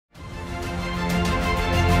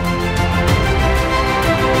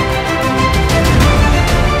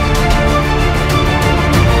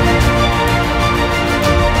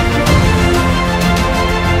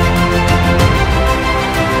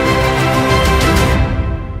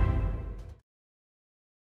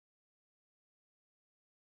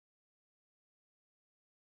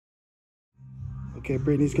Okay,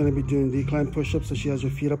 Brittany's gonna be doing decline push-ups, so she has her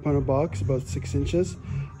feet up on a box, about 6 inches.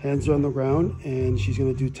 Hands are on the ground, and she's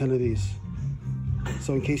gonna do 10 of these.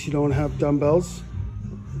 So in case you don't have dumbbells,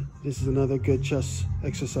 this is another good chest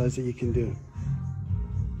exercise that you can do.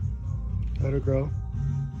 Let her grow.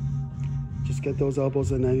 Just get those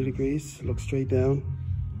elbows at 90 degrees, look straight down.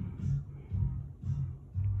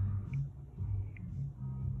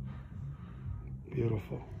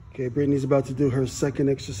 Beautiful. Okay, Brittany's about to do her second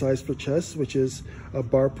exercise for chest, which is a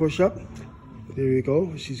bar push-up. There you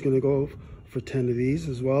go. She's gonna go for 10 of these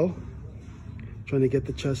as well. Trying to get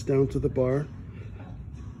the chest down to the bar.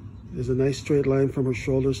 There's a nice straight line from her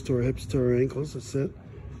shoulders to her hips to her ankles. That's it.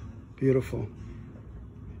 Beautiful.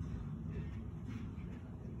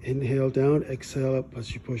 Inhale down, exhale up as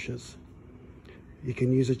she pushes. You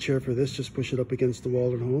can use a chair for this. Just push it up against the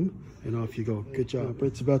wall at home and off you go. Good job.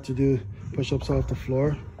 Britt's about to do push-ups off the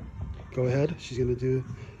floor. Go ahead. She's gonna do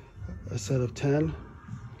a set of 10.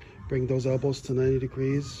 Bring those elbows to 90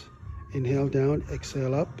 degrees. Inhale down,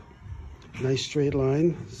 exhale up. Nice straight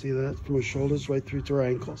line. See that? From her shoulders right through to her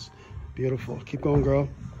ankles. Beautiful. Keep going, girl.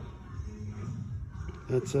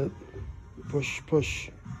 That's it. Push, push.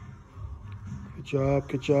 Good job,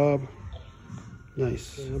 good job.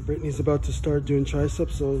 Nice. Brittany's about to start doing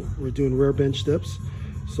triceps, so we're doing rear bench dips.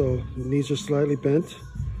 So knees are slightly bent.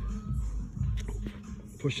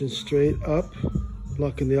 Pushing straight up,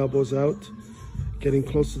 blocking the elbows out. Getting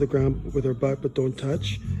close to the ground with her butt, but don't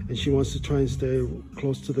touch. And she wants to try and stay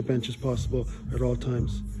close to the bench as possible at all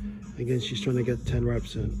times. Again, she's trying to get 10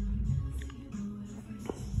 reps in.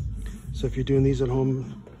 So if you're doing these at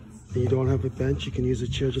home and you don't have a bench, you can use a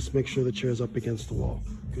chair. Just make sure the chair is up against the wall.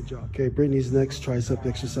 Good job. Okay, Brittany's next tricep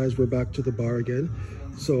exercise, we're back to the bar again.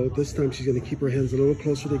 So this time she's gonna keep her hands a little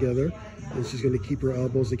closer together, and she's gonna keep her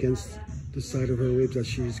elbows against the side of her ribs as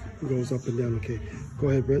she goes up and down. Okay, go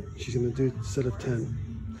ahead, Britt. She's gonna do a set of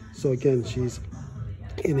 10. So again, she's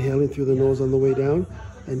inhaling through the nose on the way down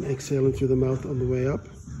and exhaling through the mouth on the way up,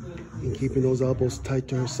 and keeping those elbows tight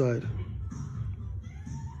to her side.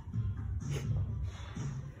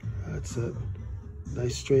 That's it.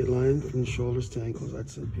 Nice straight line from the shoulders to ankles.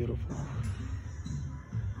 That's it. Beautiful.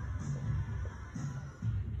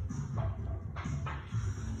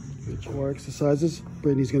 Good core exercises.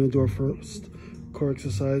 Brittany's going to do her first core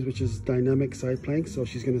exercise, which is dynamic side plank. So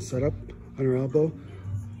she's going to set up on her elbow,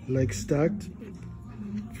 legs stacked,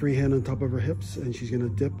 free hand on top of her hips, and she's going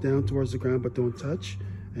to dip down towards the ground, but don't touch,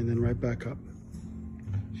 and then right back up.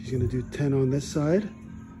 She's going to do 10 on this side,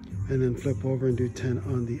 and then flip over and do 10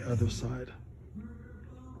 on the other side.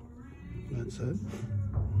 That's it.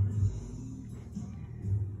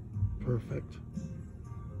 Perfect.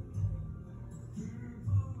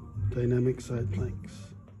 Dynamic side planks.